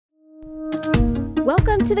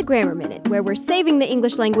Welcome to the Grammar Minute, where we're saving the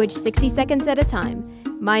English language 60 seconds at a time.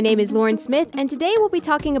 My name is Lauren Smith, and today we'll be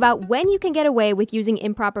talking about when you can get away with using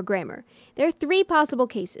improper grammar. There are three possible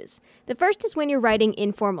cases. The first is when you're writing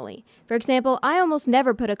informally. For example, I almost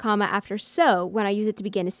never put a comma after so when I use it to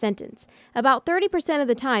begin a sentence. About 30% of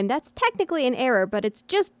the time, that's technically an error, but it's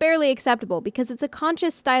just barely acceptable because it's a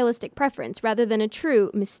conscious stylistic preference rather than a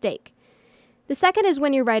true mistake. The second is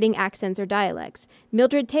when you're writing accents or dialects.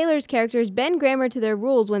 Mildred Taylor's characters bend grammar to their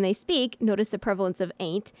rules when they speak, notice the prevalence of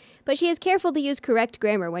ain't, but she is careful to use correct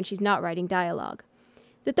grammar when she's not writing dialogue.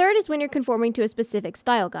 The third is when you're conforming to a specific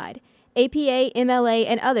style guide. APA, MLA,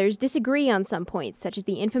 and others disagree on some points, such as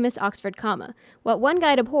the infamous Oxford comma. What one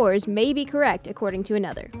guide abhors may be correct according to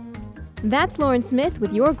another. That's Lauren Smith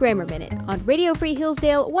with your Grammar Minute on Radio Free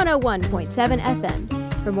Hillsdale 101.7 FM.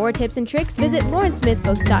 For more tips and tricks, visit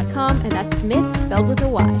laurensmithbooks.com, and that's Smith spelled with a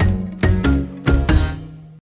Y.